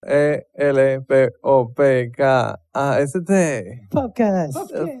Popcast. Podcast.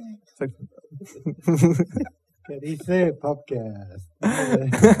 ¿Qué dice podcast?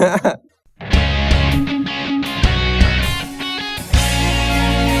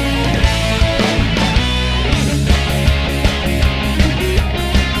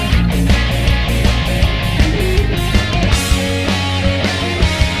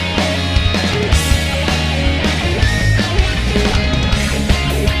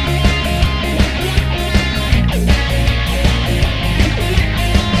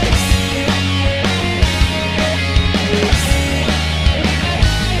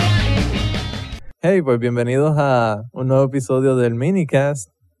 Hey, pues bienvenidos a un nuevo episodio del Minikast.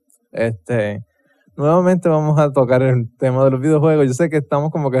 Nuevamente vamos a tocar el tema de los videojuegos. Yo sé que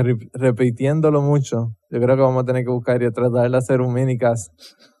estamos como que repitiéndolo mucho. Yo creo que vamos a tener que buscar y tratar de hacer un Minikast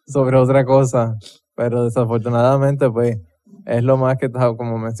sobre otra cosa. Pero desafortunadamente, pues, es lo más que,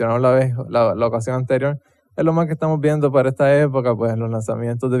 como mencionamos la ocasión anterior, es lo más que estamos viendo para esta época, pues, los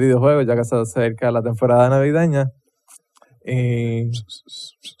lanzamientos de videojuegos, ya que se acerca la temporada navideña.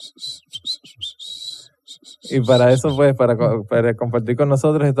 Y para eso, pues, para compartir con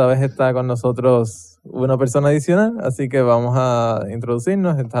nosotros, esta vez está con nosotros una persona adicional, así que vamos a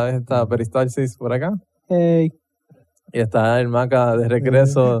introducirnos. Esta vez está Peristalsis por acá. Hey. Y está el Maca de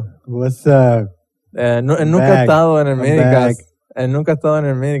regreso. What's up? Él nunca ha estado en el Minikast. Él nunca ha estado en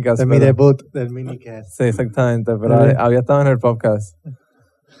el Minikast. Es mi debut del Minikast. Sí, exactamente, pero había estado en el podcast.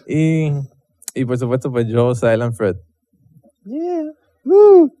 Y por supuesto, pues yo, Silent Fred. Yeah.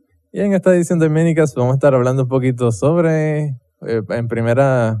 Y en esta edición del Minikast vamos a estar hablando un poquito sobre, para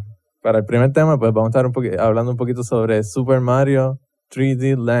el primer tema, pues vamos a estar hablando un poquito sobre Super Mario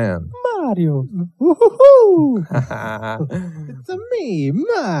 3D Land. Mario. It's me,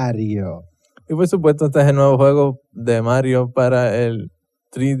 Mario. Y por supuesto, este es el nuevo juego de Mario para el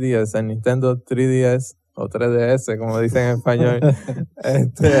 3DS, el Nintendo 3DS o 3DS, como dicen en español.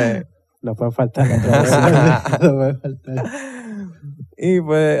 No puede faltar. No puede faltar. Y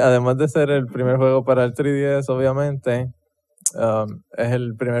pues, además de ser el primer juego para el 3DS, obviamente, es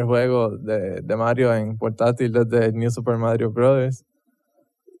el primer juego de Mario en portátil desde New Super Mario Bros.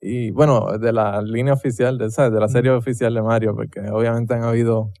 Y bueno, de la línea oficial, de la serie oficial de Mario, porque obviamente han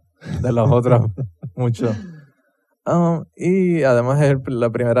habido de los otros muchos. Y además es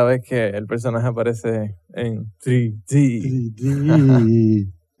la primera vez que el personaje aparece en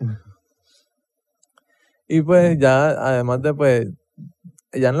 3D. Y pues ya, además de pues,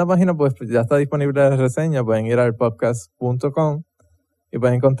 ya en la página pues ya está disponible la reseña, pueden ir al podcast.com y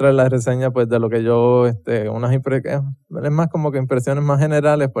pueden encontrar la reseña pues de lo que yo, es más como que impresiones más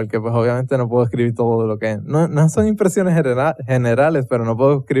generales, porque pues obviamente no puedo escribir todo lo que, no son impresiones generales, pero no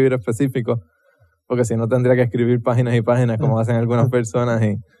puedo escribir específicos, porque si no tendría que escribir páginas y páginas como hacen algunas personas,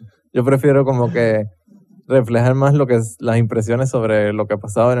 y yo prefiero como que reflejar más lo que es las impresiones sobre lo que ha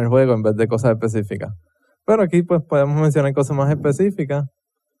pasado en el juego en vez de cosas específicas. Pero aquí pues podemos mencionar cosas más específicas.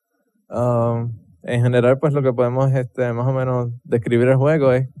 En general pues lo que podemos más o menos describir el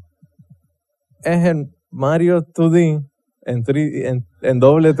juego es el Mario 2D en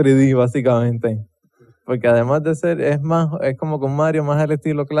doble 3D básicamente. Porque además de ser, es como con Mario más al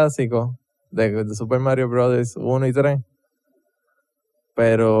estilo clásico de Super Mario Bros. 1 y 3.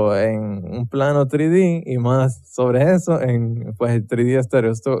 Pero en un plano 3D y más sobre eso en pues el 3D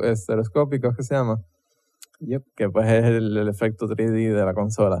estereoscópico que se llama. Yep. Que pues es el efecto 3D de la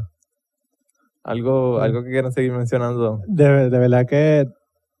consola. ¿Algo que quieran seguir mencionando? De verdad que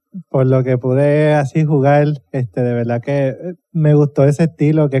por lo que pude así jugar, de verdad que me gustó ese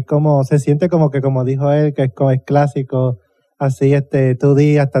estilo, que es como, se siente como que como dijo él, que es clásico, así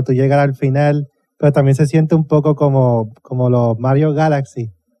 2D hasta tú llegar al final, pero también se siente un poco como los Mario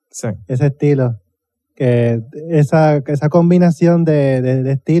Galaxy, Sí. ese estilo, que esa combinación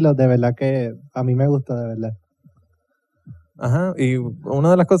de estilos, de verdad que a mí me gustó, de verdad. Ajá, y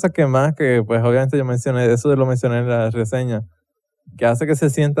una de las cosas que pues obviamente yo mencioné, eso lo mencioné en la reseña, que hace que se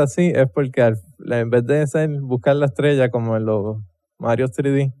sienta así es porque en vez de buscar la estrella como en los Mario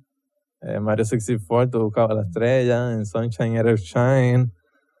 3D, Mario 64 tú buscabas la estrella, en Sunshine era el Shine,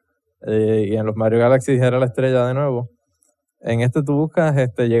 y en los Mario Galaxy era la estrella de nuevo. En tú buscas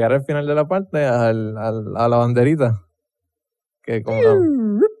llegar al final de la parte a la banderita, que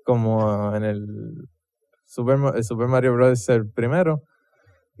como en el Super Mario Bros. El primero.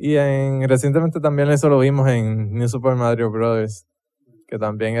 Y recientemente también eso lo vimos en New Super Mario Bros. Que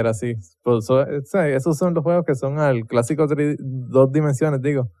también era así. Pues, esos son los juegos que son al clásico 2 dimensiones,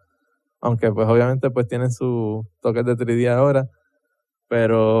 digo. Aunque pues obviamente pues tienen sus toques de 3D ahora.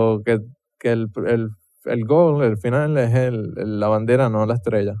 Pero que el el goal, el final es la bandera, no la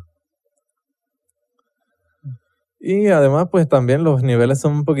estrella. Y además, pues también los niveles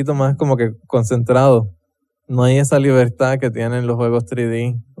son un poquito más como que concentrados. No hay esa libertad que tienen los juegos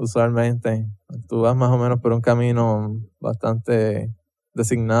 3D usualmente. Tú vas más o menos por un camino bastante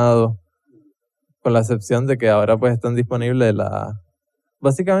designado, con la excepción de que ahora pues están disponibles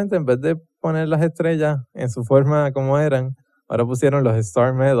básicamente en vez de poner las estrellas en su forma como eran, ahora pusieron los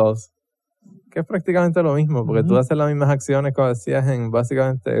Star Medals, que es prácticamente lo mismo, porque tú haces las mismas acciones como hacías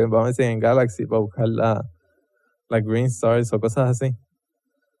básicamente, vamos a decir, en Galaxy para buscar la Green Stars o cosas así.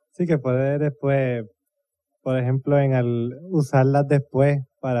 Sí, que puedes después, por ejemplo, usarlas después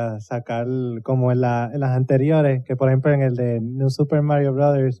para sacar, como en las anteriores, que por ejemplo en el de New Super Mario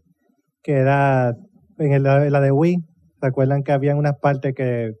Brothers, que era en la de Wii, ¿se acuerdan que habían unas partes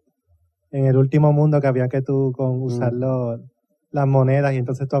que en el último mundo que había que tú usar las monedas y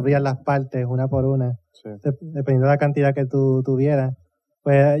entonces tú abrías las partes una por una, dependiendo de la cantidad que tú tuvieras?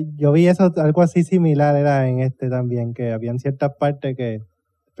 Pues yo vi eso, algo así similar era en este también, que habían ciertas partes que,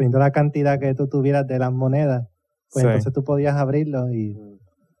 dependiendo de la cantidad que tú tuvieras de las monedas, pues entonces tú podías abrirlo y...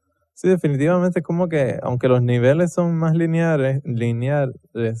 Sí, definitivamente es como que, aunque los niveles son más lineares,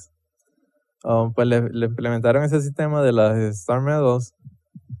 pues le implementaron ese sistema de las Star Medals,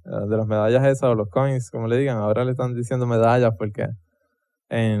 de las medallas esas o los coins, como le digan. Ahora le están diciendo medallas porque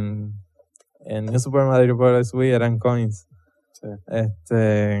en New Super Mario Bros. Wii eran coins. Sí.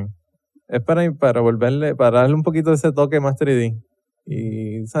 Es para darle un poquito de ese toque más 3D.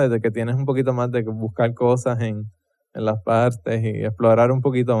 Y, ¿sabes? De que tienes un poquito más de buscar cosas en las partes y explorar un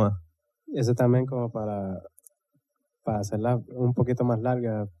poquito más. Eso también como para hacerla un poquito más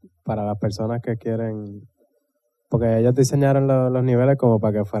larga para las personas que quieren, porque ellos diseñaron los niveles como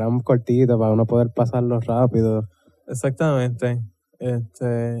para que fueran cortitos, para uno poder pasarlos rápido. Exactamente.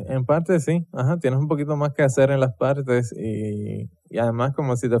 En parte sí, tienes un poquito más que hacer en las partes y además,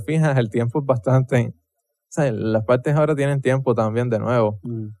 como si te fijas, el tiempo es bastante, o sea, las partes ahora tienen tiempo también de nuevo,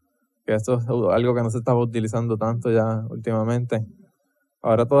 que esto es algo que no se estaba utilizando tanto ya últimamente.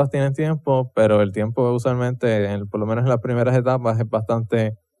 Ahora todas tienen tiempo, pero el tiempo usualmente, por lo menos en las primeras etapas, es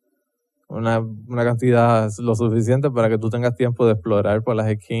bastante, una cantidad lo suficiente para que tú tengas tiempo de explorar por las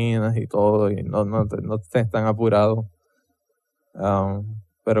esquinas y todo y no estés tan apurado.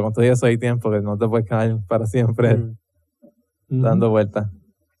 Pero con todo eso hay tiempo que no te puedes quedar para siempre dando vueltas.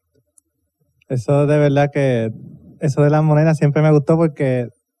 Eso de verdad que, eso de las monedas siempre me gustó porque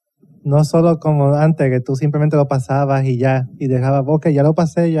no solo como antes, que tú simplemente lo pasabas y ya, y dejabas, ok, ya lo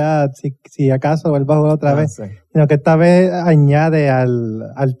pasé, ya, si acaso vuelvo a jugar otra vez, Sí. sino que esta vez añade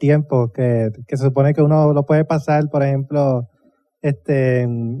al tiempo, que se supone que uno lo puede pasar, por ejemplo,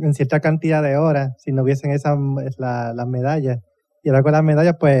 en cierta cantidad de horas, si no hubiesen las medallas. Y ahora con las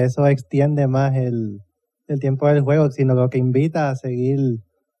medallas, pues eso extiende más el tiempo del juego, sino lo que invita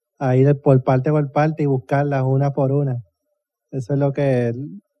a ir por parte y buscarlas una por una. Eso es lo que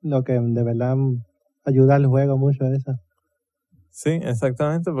de verdad ayuda al juego mucho, eso. Sí,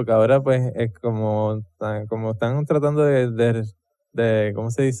 exactamente, porque ahora pues es como están tratando de ¿cómo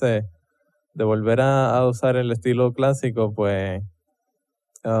se dice? De volver a usar el estilo clásico, pues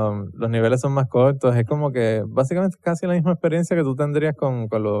los niveles son más cortos. Es como que básicamente casi la misma experiencia que tú tendrías con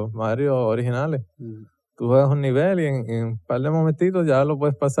los Mario originales. Tú juegas un nivel y en un par de momentitos ya lo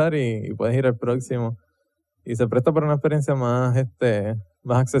puedes pasar y puedes ir al próximo. Y se presta para una experiencia más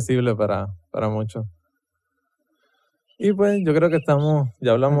accesible para muchos. Y pues yo creo que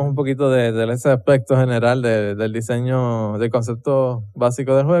ya hablamos un poquito de ese aspecto general del diseño, del concepto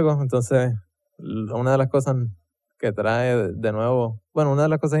básico del juego. Entonces, una de las cosas que trae de nuevo, bueno, una de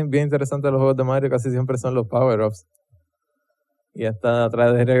las cosas bien interesantes de los juegos de Mario casi siempre son los power-ups. Y esta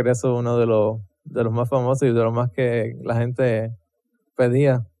trae de regreso uno de los más famosos y de los más que la gente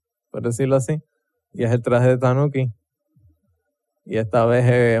pedía, por decirlo así, y es el traje de Tanuki. Y esta vez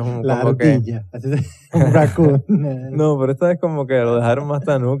es La como que... ardilla, un raccoon. No, pero esta vez como que lo dejaron más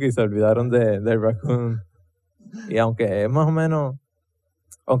Tanuki y se olvidaron del raccoon. Y aunque es más o menos...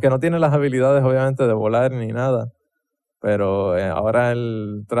 Aunque no tiene las habilidades obviamente de volar ni nada, pero ahora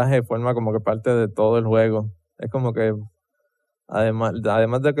el traje forma como que parte de todo el juego. Es como que además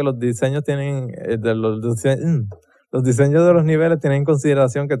de que los diseños tienen... los diseños de los niveles tienen en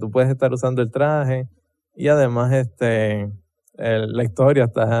consideración que tú puedes estar usando el traje y además la historia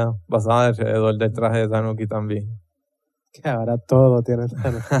está basada alrededor del traje de Tanuki también. Que ahora todo tiene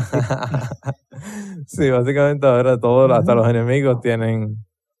Tanuki. Sí, básicamente ahora todo, hasta los enemigos tienen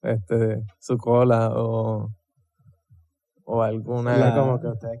su cola o alguna... Como que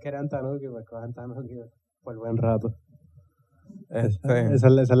ustedes querían Tanuki, pues cojan Tanuki por buen rato. Esa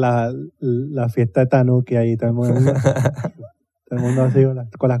es la fiesta de Tanuki ahí, todo el mundo así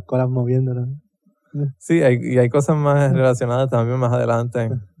con las colas moviéndolas. Sí, y hay cosas más relacionadas también más adelante,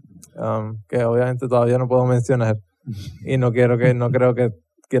 que obviamente todavía no puedo mencionar. Y no creo que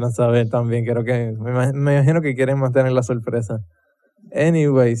quieran saber también. Me imagino que quieren mantener la sorpresa.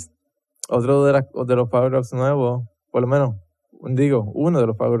 Anyways, otro de los power-ups nuevos, por lo menos, uno de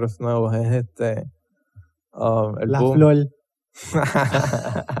los power-ups nuevos es el La boom. flor.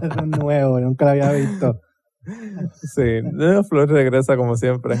 Es un nuevo, nunca lo había visto. Sí, la flor regresa como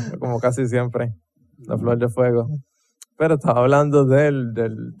siempre, como casi siempre. La flor de fuego. Pero estaba hablando del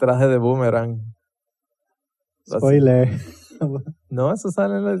traje de boomerang. Spoiler. No, eso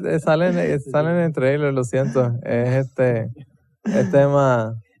sale en el trailer, lo siento. Es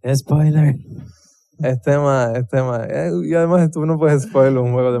tema. Spoiler. Es tema. Y además tú no puedes spoiler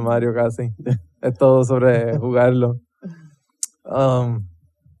un juego de Mario casi. Es todo sobre jugarlo.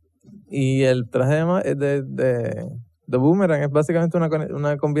 Y el traje de boomerang es básicamente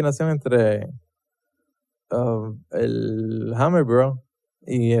una combinación entre el Hammer Bro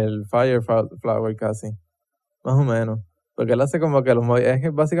y el Fire Flower casi. Más o menos. Porque él hace como que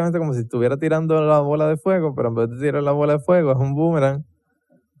es básicamente como si estuviera tirando la bola de fuego, pero en vez de tirar la bola de fuego es un boomerang.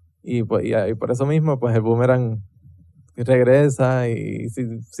 Y por eso mismo, pues el boomerang regresa y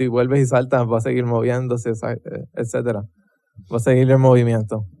si vuelves y saltas va a seguir moviéndose, etcétera. Va a seguir el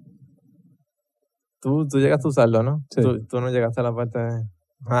movimiento. Tú llegaste a usarlo, ¿no? Sí. Tú no llegaste a la parte de...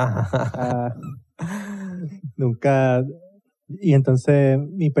 Nunca. Y entonces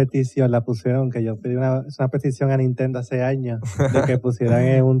mi petición la pusieron, que yo pedí una petición a Nintendo hace años, de que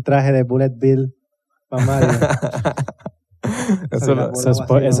pusieran un traje de Bullet Bill para Mario.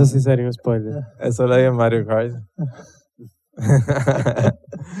 Eso sí sería un spoiler. Eso lo hay en Mario Kart.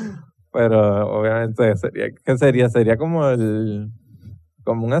 Pero obviamente sería como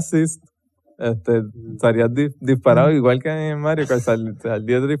un assist. Estarías disparado igual que en Mario Kart,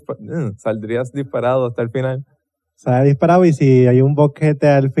 saldrías disparado hasta el final. Sale disparado y si hay un boquete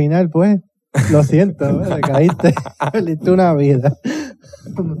al final, pues, lo siento, te caíste, perdiste una vida.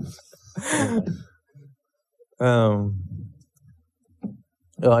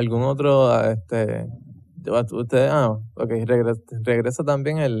 ¿Algún otro, regresa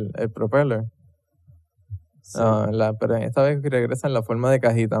también el propeller. Sí. Pero esta vez regresa en la forma de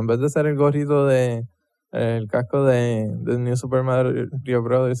cajita. En vez de ser el gorrito el casco de New Super Mario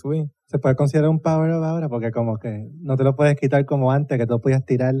Bros. Wii. Se puede considerar un power up ahora porque como que no te lo puedes quitar como antes, que tú podías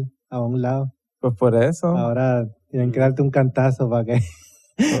tirar a un lado. Pues por eso. Ahora tienen que darte un cantazo para que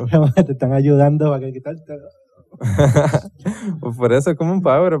te están ayudando para que quitarte. Pues por eso es como un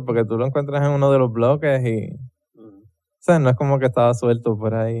power up, porque tú lo encuentras en uno de los bloques y... O sea, no es como que estaba suelto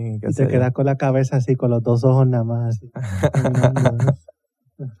por ahí. Y te quedas con la cabeza así, con los dos ojos nada más. Así.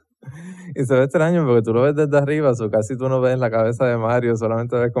 Y se ve extraño porque tú lo ves desde arriba, casi tú no ves la cabeza de Mario,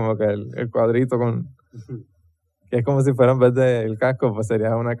 solamente ves como que el cuadrito que es como si fuera en vez del casco, pues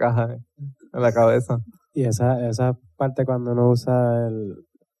sería una caja en la cabeza. Y esa parte cuando uno usa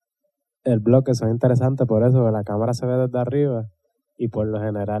el bloque son interesantes por eso, porque la cámara se ve desde arriba y por lo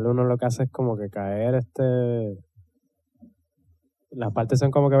general uno lo que hace es como que caer las partes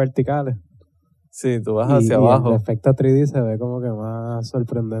son como que verticales. Sí, tú vas hacia abajo. Y el efecto 3D se ve como que más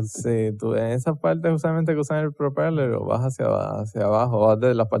sorprendente. Sí, tú en esas partes justamente que usan el propeller o vas hacia abajo,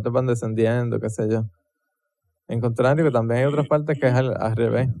 las partes van descendiendo, qué sé yo. En contrario, que también hay otras partes que es al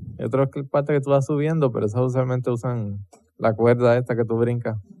revés. Hay otras partes que tú vas subiendo, pero esas usualmente usan la cuerda esta que tú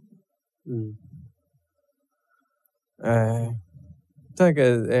brincas. O sea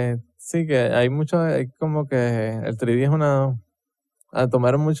que sí que hay como que el 3D es a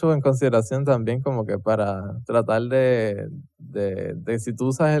tomar mucho en consideración también como que para tratar de si tú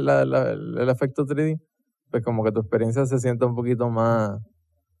usas el efecto 3D, pues como que tu experiencia se sienta un poquito más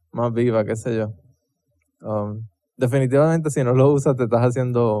viva, qué sé yo. Definitivamente si no lo usas te estás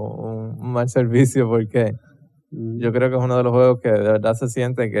haciendo un mal servicio porque yo creo que es uno de los juegos que de verdad se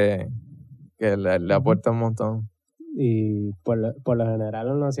siente que le aporta un montón. Y por lo general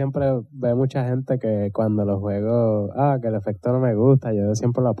uno siempre ve mucha gente que cuando los juegos, que el efecto no me gusta, yo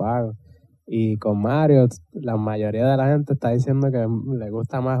siempre lo apago. Y con Mario, la mayoría de la gente está diciendo que le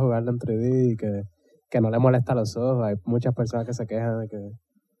gusta más jugarlo en 3D y que no le molesta los ojos. Hay muchas personas que se quejan de que...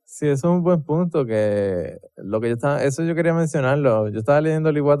 Sí, eso es un buen punto, que eso yo quería mencionarlo. Yo estaba leyendo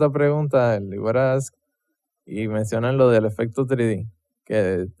el Iwata Pregunta, el Iwata Ask, y mencionan lo del efecto 3D,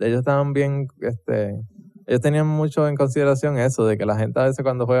 que ellos estaban bien, ellos tenían mucho en consideración eso, de que la gente a veces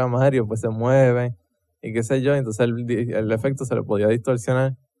cuando juega Mario pues se mueve y qué sé yo, entonces el efecto se le podía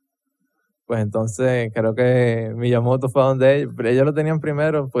distorsionar. Pues entonces creo que Miyamoto fue a donde ellos, pero ellos lo tenían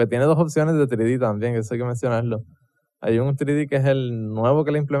primero, porque tiene 2 opciones de 3D también, eso hay que mencionarlo. Hay un 3D que es el nuevo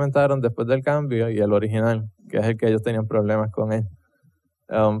que le implementaron después del cambio y el original, que es el que ellos tenían problemas con él.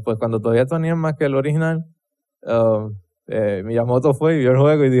 Pues cuando todavía tenían más que el original, Miyamoto fue y vio el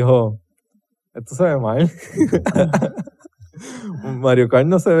juego y dijo, esto se ve mal. Mario Kart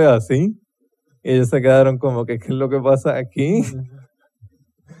no se ve así. Y ellos se quedaron como que, ¿qué es lo que pasa aquí?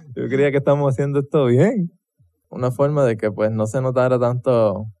 Yo creía que estamos haciendo esto bien. Una forma de que pues no se notara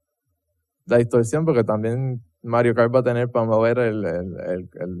tanto la distorsión, porque también Mario Kart va a tener para mover el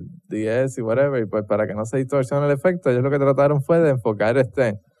DS y whatever, y pues para que no se distorsione el efecto, ellos lo que trataron fue de enfocar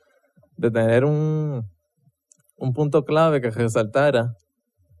de tener un punto clave que resaltara.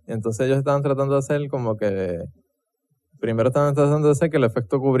 Y entonces ellos estaban tratando de hacer como que, primero estaban tratando de hacer que el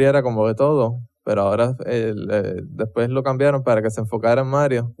efecto cubriera como de todo, pero ahora después lo cambiaron para que se enfocara en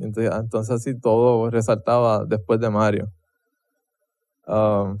Mario, entonces así todo resaltaba después de Mario.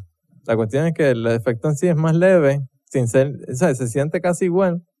 La cuestión es que el efecto en sí es más leve, sin ser, o sea, se siente casi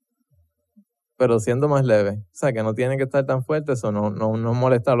igual, pero siendo más leve. O sea, que no tiene que estar tan fuerte, eso no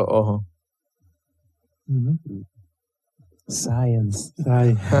molesta a los ojos. Science.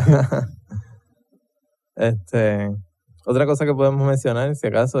 Otra cosa que podemos mencionar, si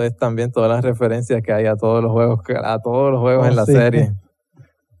acaso, es también todas las referencias que hay a todos los juegos en la serie.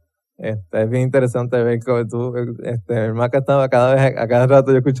 Es bien interesante ver cómo el Maca estaba a cada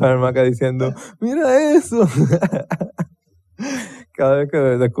rato yo escuchaba al Maca diciendo, ¡mira eso! Cada vez que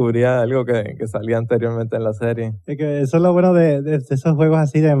descubría algo que salía anteriormente en la serie. Es que eso es lo bueno de esos juegos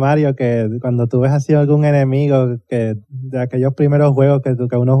así de Mario, que cuando tú ves así algún enemigo, que de aquellos primeros juegos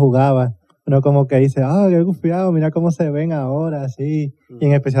que uno jugaba, uno como que dice, qué gufiado, mira cómo se ven ahora, así. Y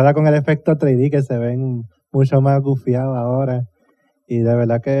en especial ahora con el efecto 3D, que se ven mucho más gufiados ahora. Y de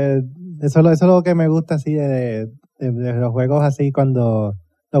verdad que eso es lo que me gusta así de los juegos así cuando,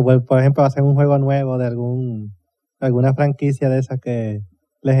 por ejemplo, hacen un juego nuevo de alguna franquicia de esas que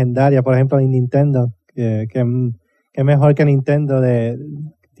legendaria, por ejemplo en Nintendo, que mejor que Nintendo,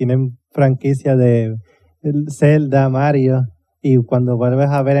 tienen franquicia de Zelda, Mario, y cuando vuelves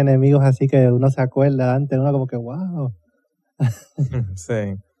a ver enemigos así que uno se acuerda antes, uno como que wow.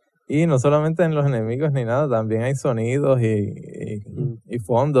 Sí. Y no solamente en los enemigos ni nada, también hay sonidos y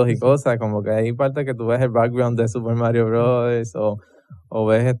fondos y cosas, como que hay partes que tú ves el background de Super Mario Bros. O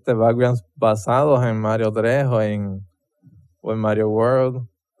ves backgrounds basados en Mario 3 o en Mario World.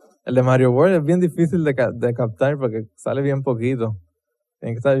 El de Mario World es bien difícil de captar porque sale bien poquito.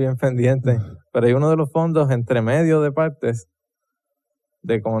 Tienen que estar bien pendientes. Pero hay uno de los fondos entre medio de partes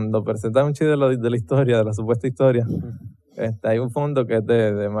de cuando presentan un chiste de la historia, de la supuesta historia. Hay un fondo que es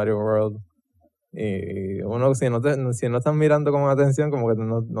de Mario World. Y uno, si no estás mirando con atención, como que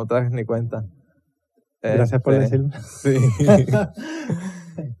no te das ni cuenta. Gracias por decirme. Sí.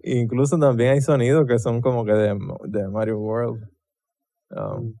 Incluso también hay sonidos que son como que de Mario World.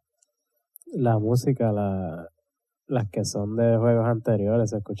 La música, las que son de juegos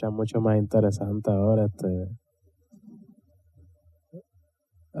anteriores, se escuchan mucho más interesantes ahora.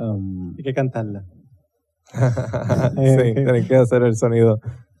 Hay que cantarla. Sí, tienen que hacer el sonido.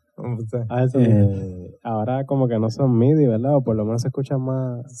 Ahora como que no son MIDI, ¿verdad? O por lo menos se escuchan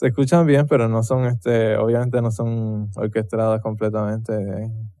más. Se escuchan bien, pero no son, obviamente no son orquestadas completamente,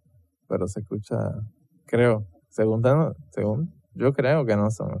 pero se escucha, creo, según yo creo que no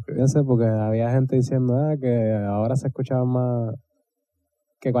son. Yo sé, porque había gente diciendo que ahora se escuchaban más,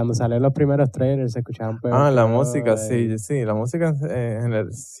 que cuando salieron los primeros trailers se escuchaban peor. La música, sí, la música en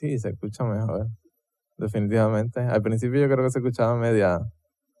general, sí, se escucha mejor, definitivamente. Al principio yo creo que se escuchaba media.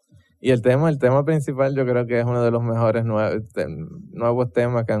 Y el tema principal yo creo que es uno de los mejores nuevos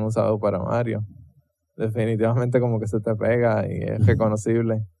temas que han usado para Mario. Definitivamente como que se te pega y es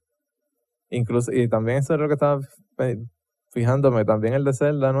reconocible. Incluso, y también eso es lo que estaba fijándome, también el de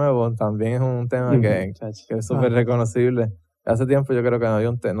Zelda nuevo, también es un tema que es súper reconocible. Hace tiempo yo creo que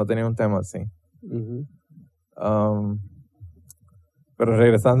no tenía un tema así. Pero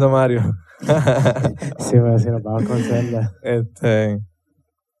regresando a Mario. Sí, pero si nos vamos con Zelda.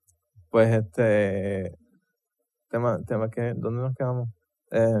 Tema que, ¿dónde nos quedamos?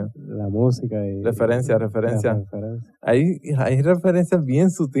 La música y... Referencia. Hay referencias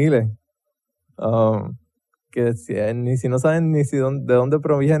bien sutiles. Que si no saben de dónde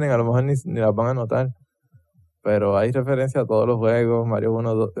provienen, a lo mejor ni las van a notar. Pero hay referencia a todos los juegos, Mario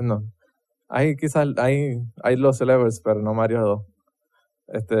 1, 2, no. Hay los levels, pero no Mario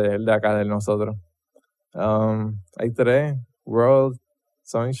 2. El de acá, de nosotros. Hay 3, World,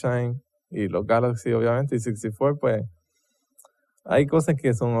 Sunshine y los Galaxy, obviamente, y 64, pues Hay cosas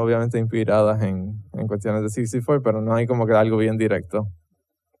que son obviamente inspiradas en cuestiones de 64, pero no hay como que algo bien directo.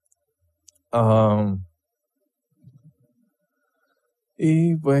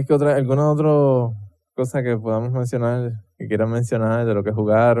 Y pues, ¿alguna otra cosa que podamos mencionar, que quieran mencionar de lo que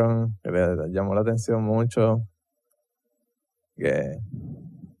jugaron, que les llamó la atención mucho?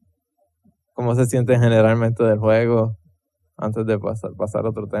 ¿Cómo se sienten generalmente del juego antes de pasar a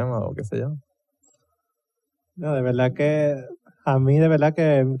otro tema o qué sé yo? No, de verdad que a mí de verdad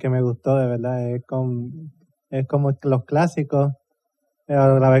que me gustó, de verdad. Es como los clásicos, pero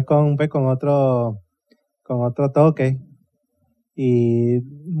a la vez con otro toque. Y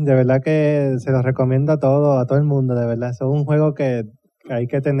de verdad que se los recomiendo a todo el mundo, de verdad. Es un juego que hay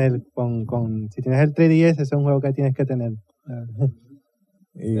que tener si tienes el 3DS, es un juego que tienes que tener.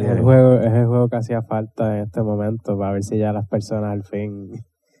 Y, Es el juego que hacía falta en este momento para ver si ya las personas al fin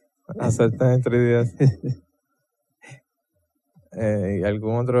aceptan el 3DS. ¿Y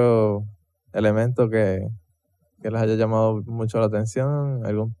algún otro elemento que les haya llamado mucho la atención?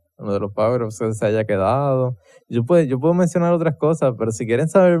 Uno de los power-ups que se haya quedado. Yo puedo mencionar otras cosas, pero si quieren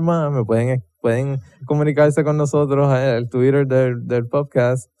saber más, pueden comunicarse con nosotros al Twitter del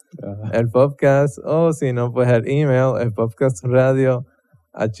podcast, el podcast, o si no, pues el email, el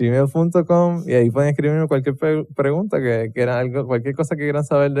podcastradio@gmail.com, y ahí pueden escribirme cualquier pregunta que quieran, cualquier cosa que quieran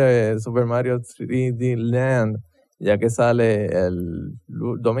saber de Super Mario 3D Land, ya que sale el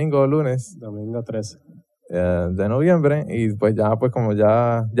domingo o lunes. Domingo 13. De noviembre, y pues como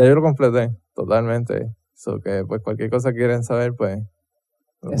ya yo lo completé totalmente. Que pues cualquier cosa que quieran saber, pues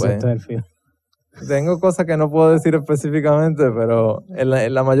Excepto el fin. tengo cosas que no puedo decir específicamente, pero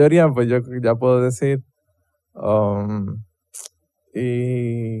en la mayoría pues yo ya puedo decir.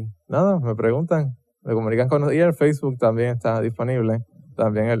 Y nada, me preguntan, me comunican con nosotros, y el Facebook también está disponible.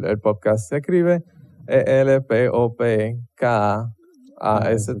 También el podcast se escribe ELPOPKAST,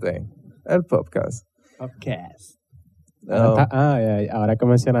 el podcast. Podcast. Ahora que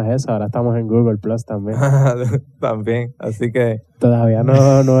mencionas eso, ahora estamos en Google Plus también. También, así que Todavía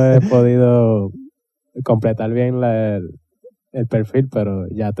no he podido completar bien el perfil, pero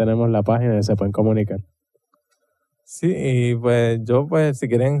ya tenemos la página y se pueden comunicar. sí, y pues si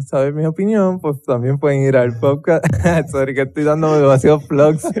quieren saber mi opinión, pues también pueden ir al podcast. Sorry, que estoy dando demasiados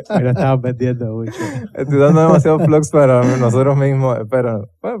plugs. Pero estamos vendiendo mucho. Estoy dando demasiados plugs para nosotros mismos, pero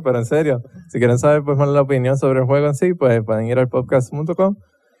en serio, si quieren saber pues más la opinión sobre el juego en sí, pues pueden ir al podcast.com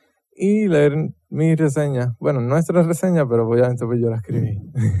y leer mi reseña. Bueno, nuestra reseña, pero obviamente pues yo la escribí.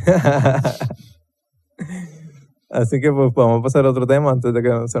 Así que pues vamos a pasar a otro tema antes de que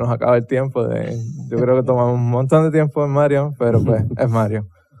se nos acabe el tiempo. Yo creo que tomamos un montón de tiempo en Mario, pero pues es Mario.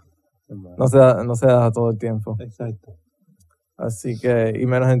 No se da todo el tiempo. Exacto. Así que, y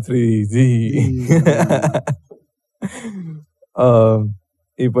menos en 3D.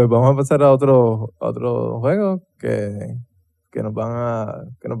 Y pues vamos a pasar a otro juego que nos va a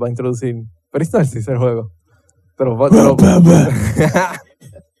introducir. Peristalsis, el juego. Te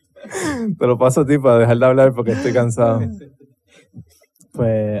lo paso a ti para dejar de hablar porque estoy cansado.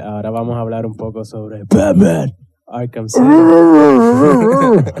 Pues ahora vamos a hablar un poco sobre Batman Arkham City.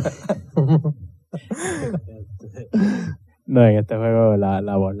 No, en este juego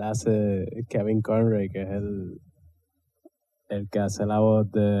la voz la hace Kevin Conroy, que es el que hace la voz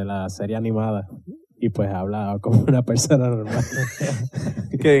de la serie animada. Y pues habla como una persona normal.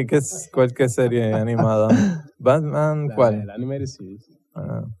 ¿Cuál serie animada? ¿Batman? ¿Cuál? El Animated Series.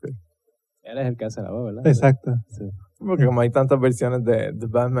 Okay. Él es el que hace la voz, ¿verdad? Exacto. Sí. Porque como hay tantas versiones de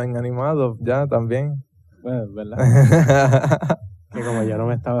Batman animado, ya también. Bueno, ¿verdad? Que como yo no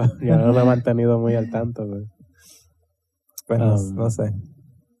me he mantenido muy al tanto, pues no sé.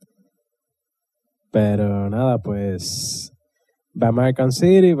 Pero nada, pues Batman Arkham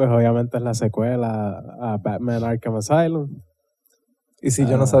City, pues obviamente es la secuela a Batman Arkham Asylum. Y si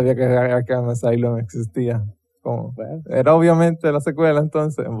yo no sabía que Arkham Asylum existía, ¿cómo? Pues, era obviamente la secuela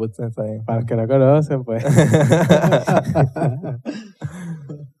entonces. Para los que no conocen, pues.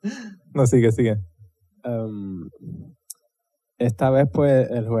 No, sigue. Esta vez,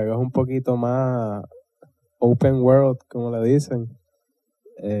 pues, el juego es un poquito más open world, como le dicen.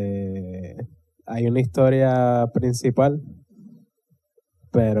 Hay una historia principal,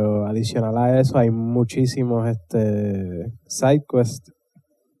 pero adicional a eso hay muchísimos side quests,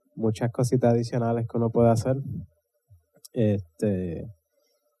 muchas cositas adicionales que uno puede hacer.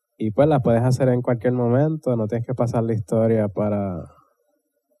 Y pues las puedes hacer en cualquier momento, no tienes que pasar la historia para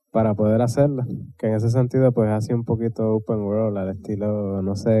poder hacerla. Que en ese sentido, pues hace un poquito open world, al estilo,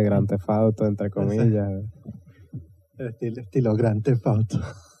 no sé, Grand Theft Auto, entre comillas. El estilo Grand Theft Auto.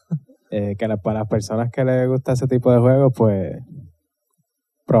 Que para las personas que les gusta ese tipo de juegos, pues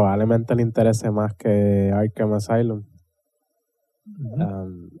probablemente le interese más que Arkham Asylum.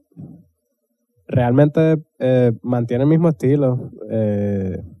 Realmente mantiene el mismo estilo,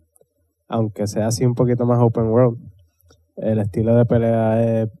 aunque sea así un poquito más open world. El estilo de pelea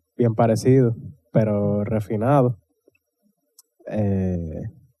es bien parecido, pero refinado.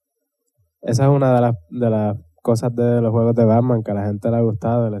 Esa es una de las cosas de los juegos de Batman que a la gente le ha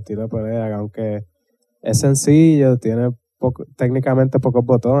gustado, el estilo de pelea, aunque es sencillo, tiene técnicamente pocos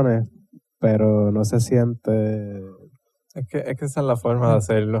botones, pero no se siente... Es que esa es la forma de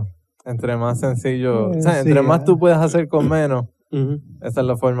hacerlo. Entre más sencillo, o sea, Sí, entre más tú puedas hacer con menos, Uh-huh. esa es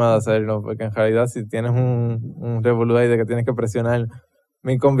la forma de hacerlo, porque en realidad si tienes un revolú ahí de que tienes que presionar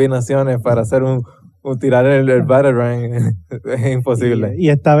 1000 combinaciones para hacer tirar el Batarang, es imposible. Y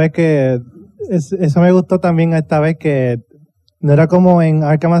esta vez eso me gustó también esta vez que no era como en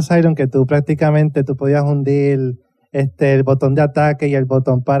Arkham Asylum que tú prácticamente tú podías hundir el botón de ataque y el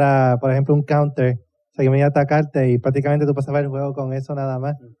botón para, por ejemplo, un counter, o sea, que me iba a atacarte y prácticamente tú pasabas el juego con eso nada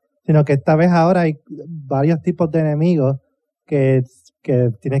más. Sino que esta vez ahora hay varios tipos de enemigos que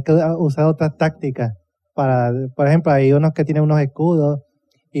tienes que usar otras tácticas. Por ejemplo, hay unos que tienen unos escudos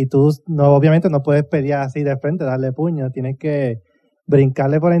y tú obviamente no puedes pelear así de frente, darle puño, tienes que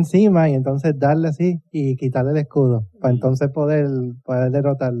brincarle por encima y entonces darle así y quitarle el escudo para entonces poder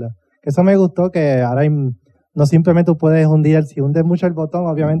derrotarlo. Eso me gustó, que ahora no simplemente tú puedes hundir, si hundes mucho el botón,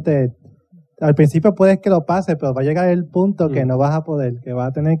 obviamente al principio puedes que lo pases, pero va a llegar el punto que no vas a poder, que vas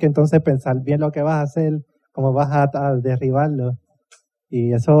a tener que entonces pensar bien lo que vas a hacer, cómo vas a derribarlo.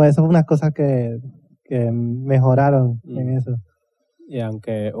 Y eso es unas cosas que mejoraron en eso. Y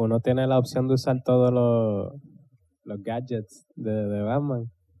aunque uno tiene la opción de usar todos los gadgets de Batman,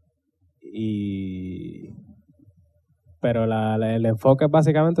 pero el enfoque es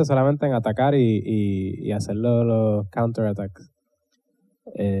básicamente solamente en atacar y hacer los counterattacks.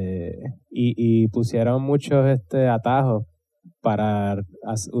 Y pusieron muchos atajos para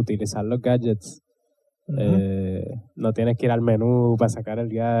utilizar los gadgets. No tienes que ir al menú para sacar el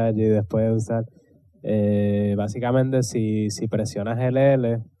gadget y después usar. Básicamente si presionas el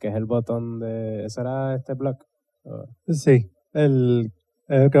L, que es el botón de... ¿Eso era este block? Sí,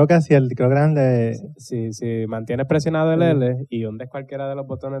 creo que así, el grande. Si mantienes presionado el L y hundes cualquiera de los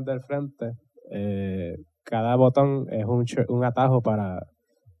botones del frente, cada botón es un atajo para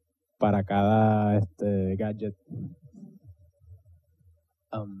cada gadget.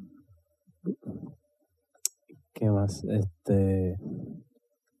 ¿Qué más?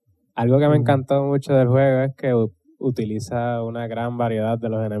 Algo que me encantó mucho del juego es que utiliza una gran variedad de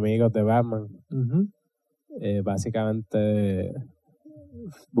los enemigos de Batman. Básicamente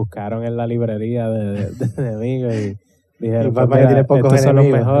buscaron en la librería de enemigos y dijeron, Batman que tiene pocos estos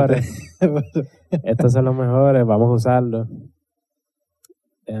enemigos. Son los mejores. Estos son los mejores, vamos a usarlos.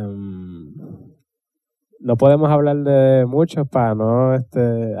 No podemos hablar de muchos para no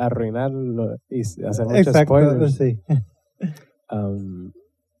arruinarlo y hacer muchos spoilers. Sí.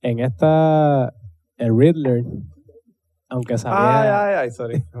 En esta, el Riddler, aunque salía,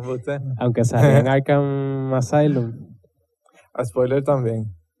 Sorry. aunque salía en Arkham Asylum. A spoiler también.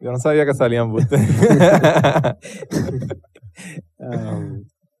 Yo no sabía que salían buste.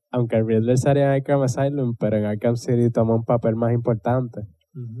 Aunque el Riddler salía en Arkham Asylum, pero en Arkham City tomó un papel más importante.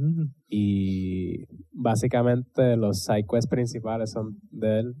 Y básicamente los side quests principales son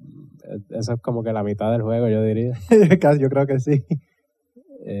de él. Eso es como que la mitad del juego, yo diría. Yo creo que sí.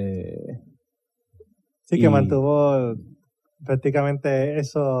 Sí, que mantuvo prácticamente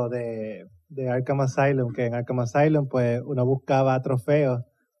eso de Arkham Asylum, que en Arkham Asylum pues uno buscaba trofeos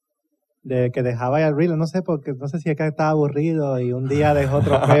de que dejaba ahí al Riddler, no sé si es que estaba aburrido y un día dejó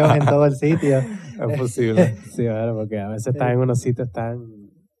trofeos en todo el sitio. Es posible. Sí, bueno, porque a veces estás en unos sitios tan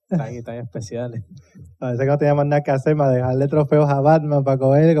especiales. A veces que no teníamos nada que hacer más dejarle trofeos a Batman para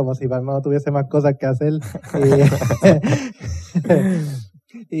coger, como si Batman no tuviese más cosas que hacer.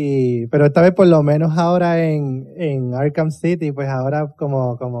 Pero esta vez por lo menos ahora en Arkham City, pues ahora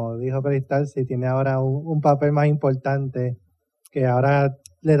como dijo Peristalsis, tiene ahora un papel más importante, que ahora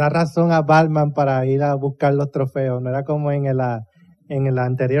le da razón a Batman para ir a buscar los trofeos. No era como en el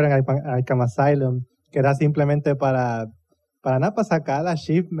anterior, en Arkham Asylum, que era simplemente para sacar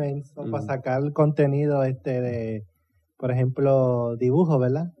achievements o para sacar contenido de, por ejemplo, dibujos,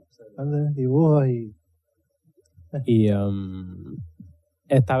 ¿verdad? Dibujos y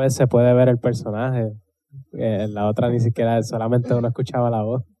esta vez se puede ver el personaje. En la otra ni siquiera, solamente uno escuchaba la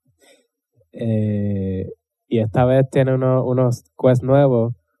voz. Y esta vez tiene unos quests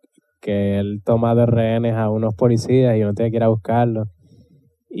nuevos que él toma de rehenes a unos policías y uno tiene que ir a buscarlos.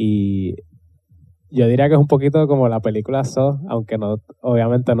 Y yo diría que es un poquito como la película Saw, aunque no,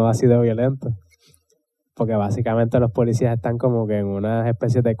 obviamente no ha sido violento. Porque básicamente los policías están como que en unas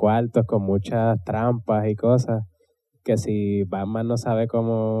especies de cuartos con muchas trampas y cosas, que si Batman no sabe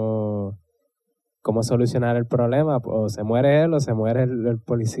cómo solucionar el problema, o se muere él o se muere el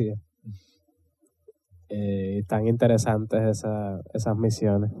policía. Tan interesantes esas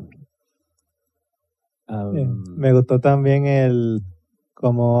misiones. Me gustó también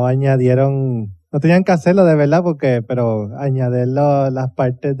cómo añadieron, no tenían que hacerlo de verdad pero añadir las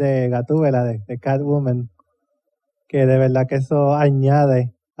partes de Gatúbela, de Catwoman, que de verdad que eso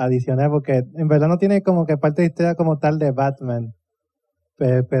añade adicional, porque en verdad no tiene como que parte de historia como tal de Batman,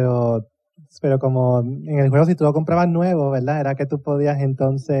 pero como en el juego si tú lo comprabas nuevo, ¿verdad? Era que tú podías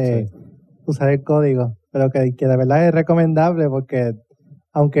entonces usar el código, pero que de verdad es recomendable porque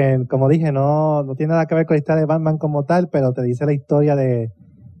aunque como dije no tiene nada que ver con la historia de Batman como tal, pero te dice la historia de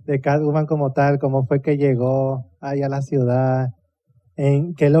Catwoman como tal, cómo fue que llegó ahí a la ciudad,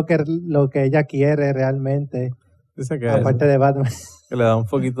 en qué es lo que ella quiere realmente, Dice que aparte de Batman. que le da un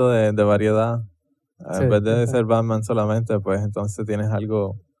poquito de variedad. Sí, En vez de ser Batman solamente, pues entonces tienes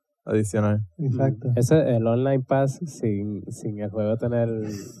algo adicional. Exacto. Ese el online pass sin el juego tener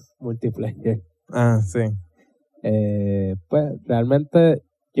multiplayer. Ah, sí. Pues realmente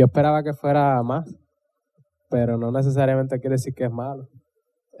yo esperaba que fuera más, pero no necesariamente quiere decir que es malo.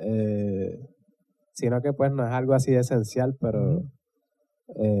 Sino que pues no es algo así esencial, pero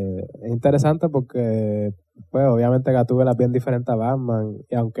es interesante porque pues obviamente Gatúbela es bien diferente a Batman,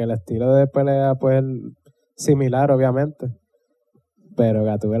 y aunque el estilo de pelea pues similar obviamente, pero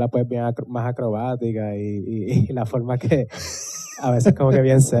Gatúbela pues bien más acrobática y la forma que a veces como que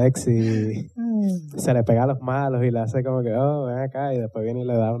bien sexy, se le pega a los malos y le hace como que oh ven acá, y después viene y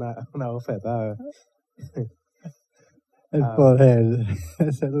le da una bofetada. El poder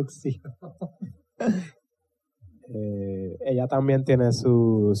de seducción. Ella también tiene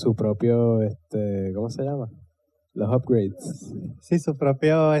su propio, ¿cómo se llama? Los upgrades. Sí, su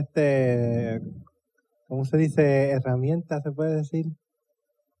propio, ¿cómo se dice? Herramienta, se puede decir.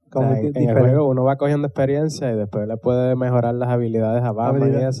 O sea, en el juego uno va cogiendo experiencia y después le puede mejorar las habilidades a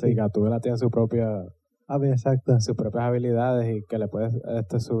Batman y eso, sí. Y Gatúbela tiene exacto. sus propias habilidades y que le puedes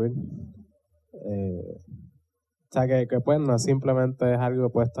subir. O sea, que pues no simplemente es algo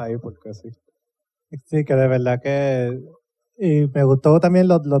puesto ahí porque sí. Sí, que de verdad que... Y me gustó también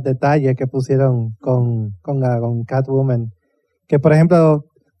los detalles que pusieron con Catwoman. Que, por ejemplo,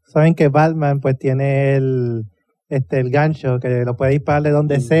 saben que Batman pues tiene el gancho, que lo puede disparar de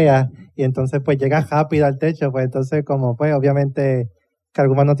donde sea, y entonces pues llega rápido al techo. Pues entonces como pues obviamente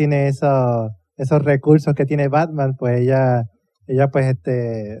Catwoman no tiene esos recursos que tiene Batman, pues ella pues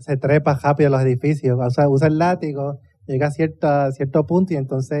se trepa rápido a los edificios. O sea, usa el látigo, llega a cierto punto y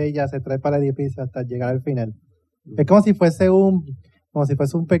entonces ella se trepa al edificio hasta llegar al final. Es como si fuese un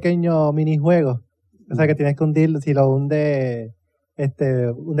pequeño minijuego. O sea que tienes que hundirlo, si lo hundes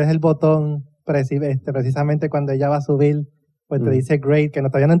el botón precisamente cuando ella va a subir, pues te dice great, que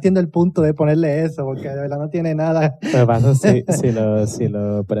todavía no entiendo el punto de ponerle eso, porque de verdad no tiene nada. Lo que pasa es si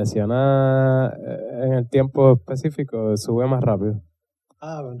lo presiona en el tiempo específico, sube más rápido.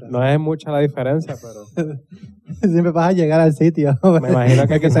 No es mucha la diferencia, pero... Siempre vas a llegar al sitio. Me imagino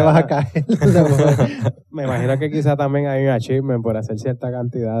que te vas a caer. Me imagino que quizá también hay un achievement por hacer cierta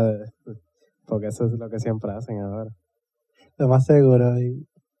cantidad porque eso es lo que siempre hacen ahora. Lo más seguro.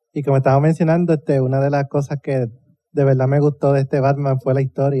 Y como estaba mencionando, una de las cosas que de verdad me gustó de este Batman fue la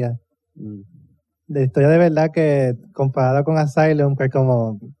historia. La historia de verdad que comparada con Asylum, que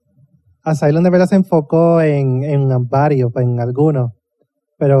como Asylum de verdad se enfocó en varios, en algunos.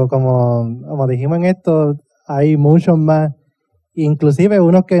 Pero como dijimos en esto, hay muchos más, inclusive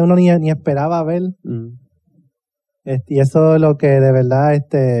unos que uno ni esperaba ver. Y eso es lo que de verdad,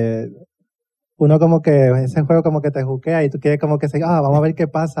 uno como que, ese juego como que te juquea y tú quieres como que seguir, vamos a ver qué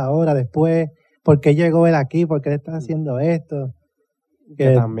pasa ahora, después, por qué llegó él aquí, por qué le está haciendo esto.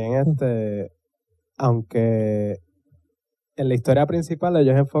 Que también, aunque en la historia principal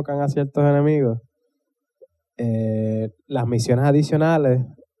ellos enfocan a ciertos enemigos, las misiones adicionales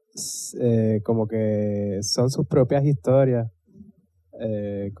como que son sus propias historias.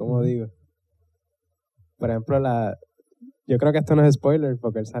 ¿Cómo digo? Por ejemplo, yo creo que esto no es spoiler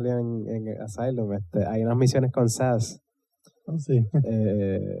porque él salió en Asylum. Hay unas misiones con SAS. Sí.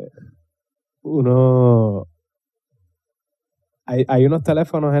 Hay unos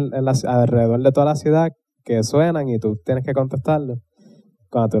teléfonos alrededor de toda la ciudad que suenan y tú tienes que contestarlos.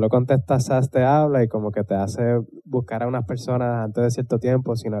 Cuando tú lo contestas, SAS te habla y como que te hace buscar a unas personas antes de cierto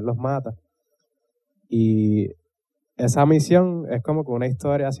tiempo, si no él los mata. Y esa misión es como que una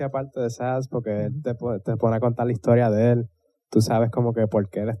historia hacia parte de Sass, porque él te pone a contar la historia de él. Tú sabes como que por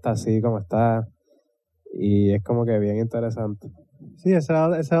qué él está así como está. Y es como que bien interesante. Sí,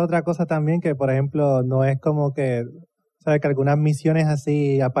 esa es otra cosa también que, por ejemplo, no es como que, sabes que algunas misiones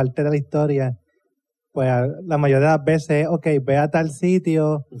así, aparte de la historia, pues la mayoría de las veces es, ok, ve a tal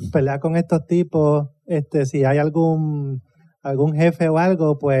sitio, pelea con estos tipos, si hay algún jefe o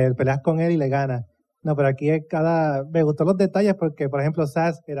algo, pues peleas con él y le ganas. No, pero aquí me gustó los detalles porque, por ejemplo,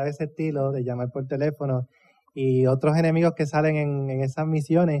 Sass era de ese estilo de llamar por teléfono y otros enemigos que salen en esas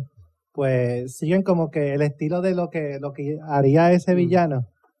misiones, pues siguen como que el estilo de lo que haría ese villano,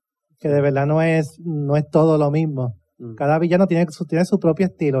 que de verdad no es todo lo mismo. Cada villano tiene su propio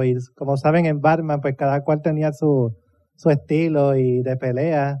estilo y como saben en Batman, pues cada cual tenía su estilo y de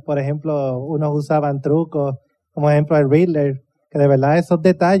pelea. Por ejemplo, unos usaban trucos, como ejemplo el Riddler, que de verdad esos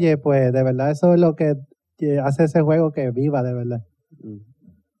detalles, pues de verdad eso es lo que hace ese juego que viva de verdad.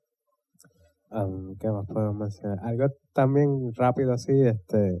 ¿Qué más podemos mencionar? Algo también rápido así,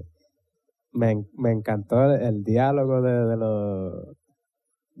 me encantó el diálogo de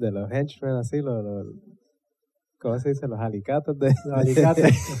los henchmen, así, ¿cómo se dice? Los alicates Los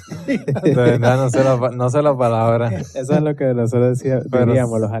alicates. De verdad, no sé la palabra. Eso es lo que nosotros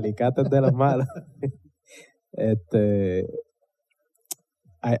diríamos, los alicates de los malos.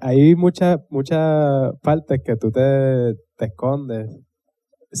 Hay muchas partes que tú te escondes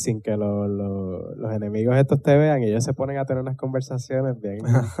sin que los enemigos estos te vean y ellos se ponen a tener unas conversaciones bien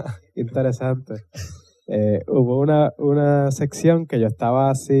interesantes. Hubo una sección que yo estaba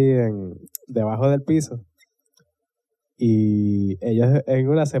así debajo del piso y ellos en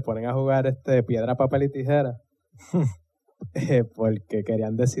una se ponen a jugar piedra, papel y tijera porque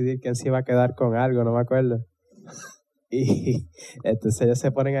querían decidir quién se iba a quedar con algo, no me acuerdo. Y entonces ellos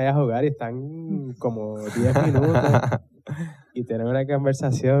se ponen ahí a jugar y están como 10 minutos y tienen una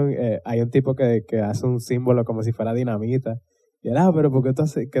conversación. Hay un tipo que hace un símbolo como si fuera dinamita. Y él, pero ¿por qué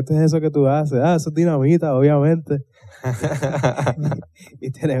es eso que tú haces? Eso es dinamita, obviamente.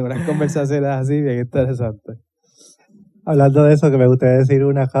 Y tienen unas conversaciones así bien interesantes. Hablando de eso, que me gustaría decir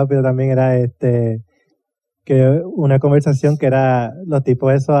una rápida también era que una conversación que era los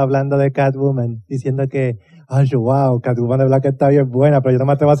tipos esos hablando de Catwoman, diciendo que, ay, wow, Catwoman de verdad que está bien buena, pero yo no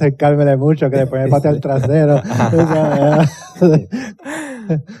me atrevo a acercarme de mucho, que después me patea el trasero.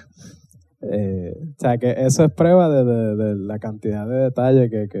 O sea, que eso es prueba de la cantidad de detalle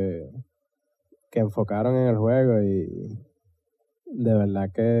que enfocaron en el juego y de verdad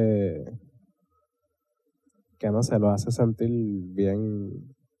que no se lo hace sentir bien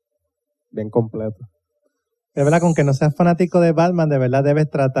completo. De verdad, con que no seas fanático de Batman, de verdad debes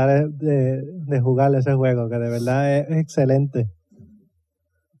tratar de jugar ese juego, que de verdad es excelente.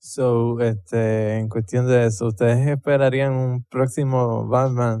 So, en cuestión de eso, ¿ustedes esperarían un próximo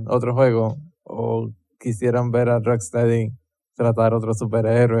Batman, otro juego? ¿O quisieran ver a Rocksteady tratar otro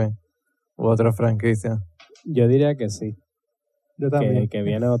superhéroe u otra franquicia? Yo diría que sí. Yo también. Que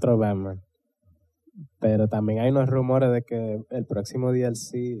viene otro Batman. Pero también hay unos rumores de que el próximo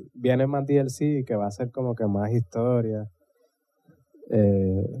DLC, viene más DLC y que va a ser como que más historia.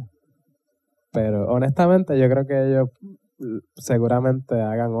 Pero honestamente yo creo que ellos seguramente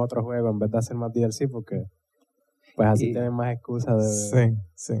hagan otro juego en vez de hacer más DLC porque pues así tienen más excusas de...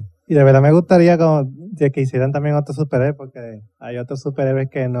 Sí. Y de verdad me gustaría que hicieran también otros superhéroes porque hay otros superhéroes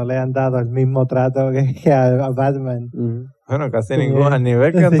que no le han dado el mismo trato que a Batman. Bueno, casi ninguno. Al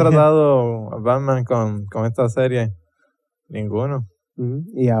nivel que han tratado a Batman con esta serie, ninguno.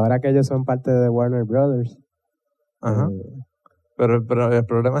 Y ahora que ellos son parte de Warner Brothers. Ajá. Pero el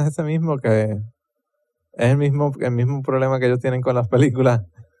problema es ese mismo, que es el mismo problema que ellos tienen con las películas,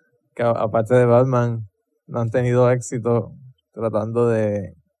 que aparte de Batman, no han tenido éxito tratando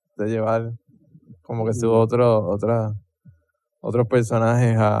de llevar como que otros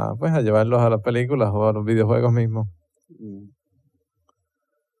personajes a llevarlos a las películas o a los videojuegos mismos. Sí.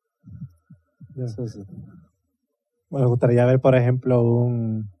 Me gustaría ver, por ejemplo,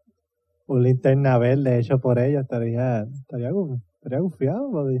 un linterna verde hecho por ellos. Estaría gufiado,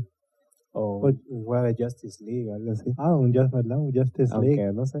 buddy. O un juego de Justice League o algo así. Un Justice League.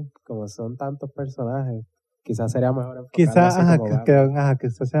 Aunque, no sé, como son tantos personajes, quizás sería mejor enfocarse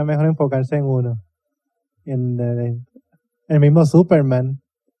quizás sea mejor enfocarse en uno. El mismo Superman.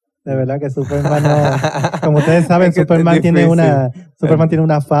 De verdad que Superman no... Como ustedes saben, Superman tiene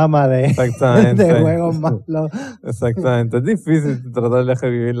una fama de juegos malos. Exactamente. Es difícil tratar de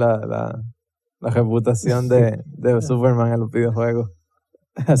revivir la reputación de Superman en los videojuegos.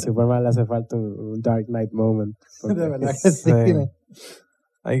 A Superman le hace falta un Dark Knight moment. De verdad que sí.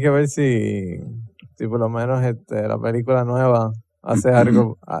 Hay que ver si si por lo menos la película nueva hace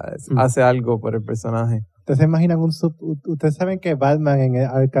algo por el personaje. ¿Ustedes se imaginan ustedes saben que Batman en el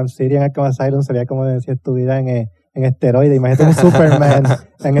Arkham City, en Arkham Asylum, sería como si estuviera en esteroide? Imagínate un Superman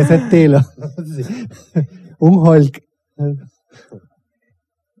en ese estilo. Sí. Un Hulk.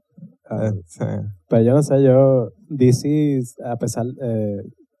 Sí. Pero yo no sé, DC, a pesar,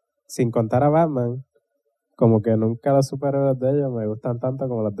 sin contar a Batman, como que nunca los superhéroes de ellos me gustan tanto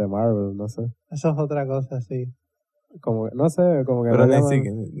como los de Marvel, no sé. Eso es otra cosa, sí. Como, no sé, como que Pero no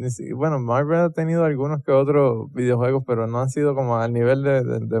bueno, Marvel ha tenido algunos que otros videojuegos, pero no han sido como al nivel de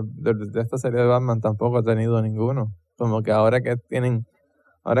esta serie de Batman, tampoco ha tenido ninguno. Como que ahora que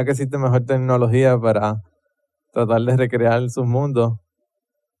existe mejor tecnología para tratar de recrear sus mundos,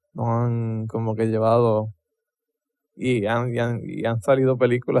 no han como que llevado y han salido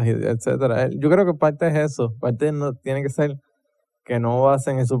películas y etcétera. Yo creo que parte es eso, parte no tiene que ser que no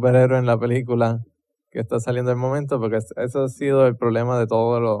basen el superhéroe en la película que está saliendo el momento, porque eso ha sido el problema de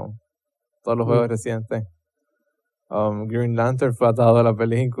todos los juegos recientes. Green Lantern fue atado a la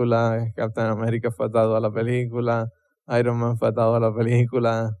película, Captain America fue atado a la película, Iron Man fue atado a la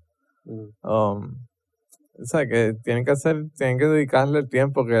película. O sea, que tienen que dedicarle el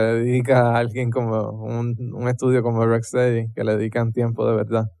tiempo que le dedica a alguien como un estudio como Rocksteady, que le dedican tiempo de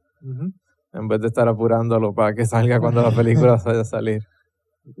verdad, en vez de estar apurándolo para que salga cuando la película vaya a salir.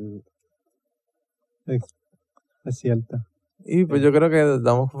 Es cierto. Y pues yo creo que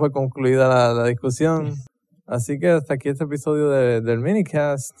damos por concluida la discusión. Así que hasta aquí este episodio del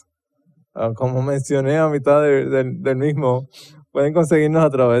Minikast. Como mencioné a mitad del mismo, pueden conseguirnos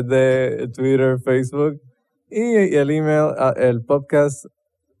a través de Twitter, Facebook y el email, el podcast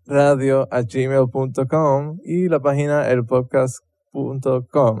radio@gmail.com y la página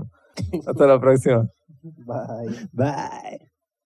elpodcast.com. Hasta la próxima. Bye. Bye.